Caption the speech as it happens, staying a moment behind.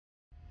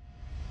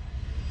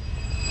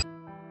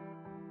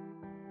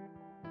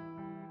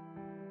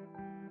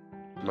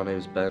my name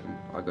is Ben.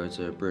 I go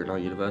to Brunel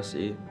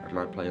University and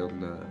I play on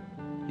the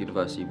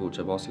University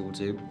wheelchair basketball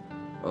team.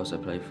 I also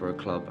play for a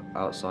club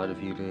outside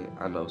of uni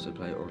and I also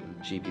play on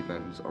GB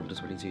Men's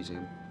under-22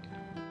 team.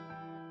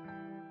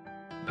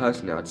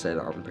 Personally, I'd say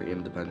that I'm pretty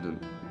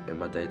independent in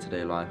my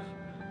day-to-day life.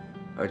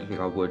 Only thing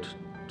I would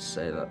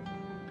say that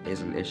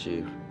is an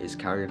issue is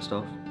carrying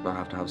stuff. I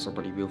have to have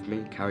somebody with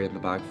me, carrying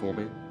the bag for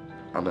me.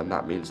 And then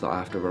that means that I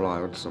have to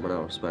rely on someone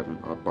else when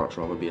I'd much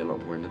rather be a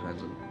lot more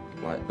independent.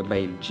 Like the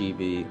main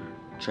GB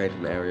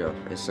training area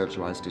is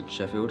centralised in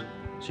Sheffield,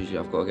 so usually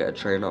I've got to get a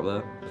train up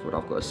there, but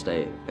I've got to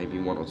stay maybe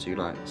 1 or 2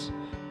 nights.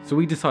 So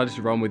we decided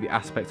to run with the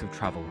aspect of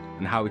travel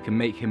and how we can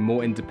make him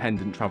more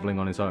independent travelling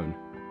on his own.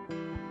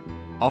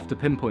 After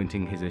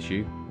pinpointing his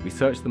issue, we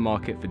searched the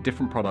market for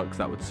different products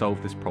that would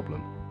solve this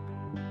problem.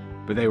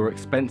 But they were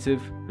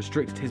expensive,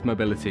 restricted his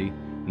mobility,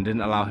 and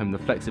didn't allow him the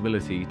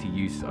flexibility to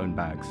use his own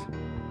bags.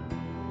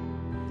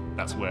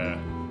 That's where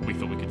we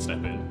thought we could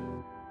step in.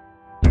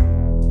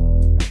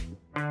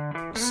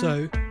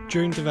 So,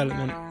 during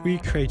development, we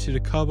created a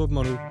cardboard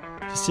model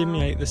to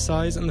simulate the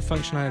size and the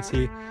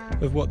functionality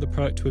of what the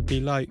product would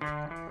be like.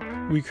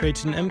 We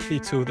created an empathy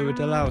tool that would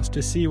allow us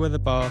to see where the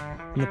bar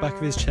on the back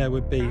of his chair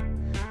would be,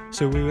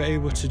 so we were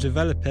able to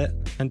develop it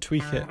and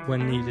tweak it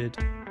when needed.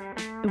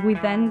 We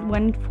then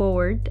went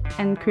forward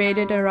and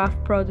created a rough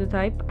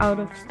prototype out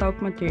of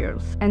stock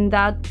materials, and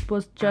that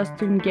was just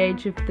to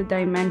engage if the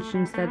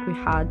dimensions that we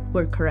had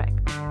were correct.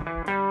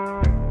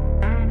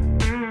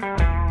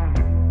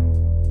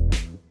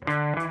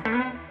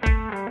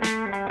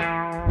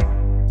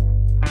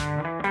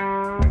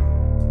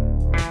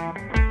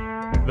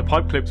 The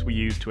pipe clips we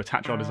used to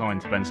attach our design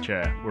to Ben's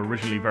chair were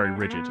originally very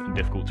rigid and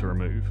difficult to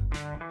remove.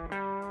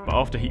 But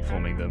after heat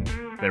forming them,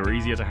 they were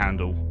easier to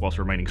handle whilst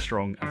remaining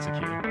strong and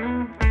secure.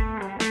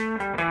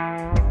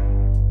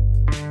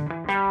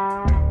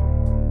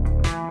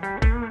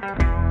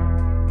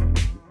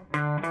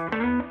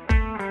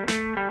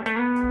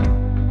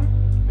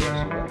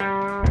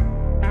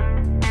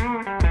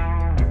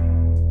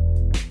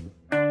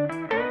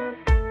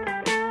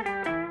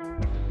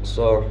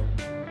 So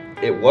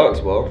it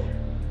works well.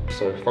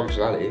 So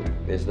functionality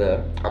is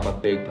there. I'm a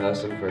big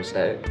person for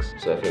aesthetics,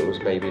 so if it was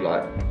maybe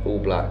like all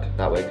black,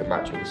 that way it could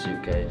match with the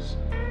suitcase.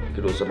 It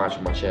could also match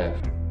with my chair.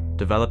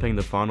 Developing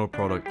the final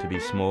product to be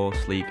small,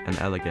 sleek and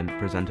elegant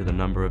presented a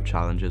number of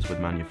challenges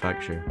with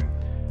manufacture.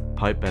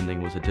 Pipe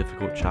bending was a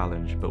difficult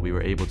challenge, but we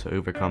were able to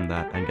overcome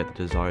that and get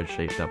the desired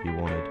shape that we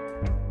wanted.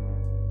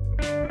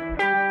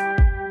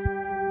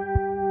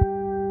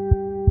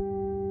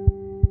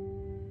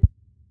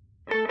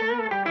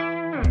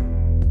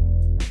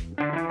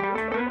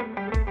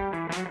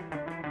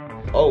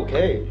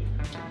 Okay,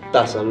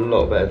 that's a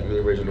lot better than the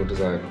original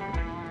design.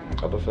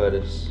 I prefer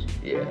this.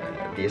 Yeah,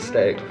 the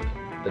aesthetic,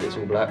 that it's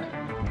all black.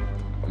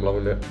 I'm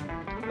loving it.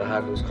 The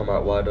handles come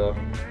out wider,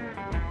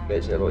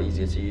 makes it a lot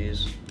easier to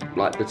use.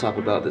 Like the type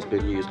of belt that's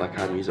been used, I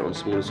can use it on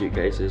smaller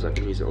suitcases, I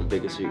can use it on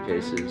bigger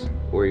suitcases,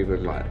 or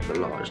even like the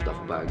large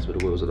duffel bags with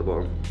the wheels at the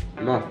bottom.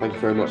 No, thank you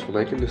very much for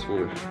making this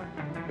for me.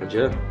 And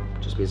yeah,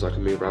 just means I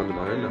can move around on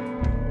my own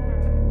now.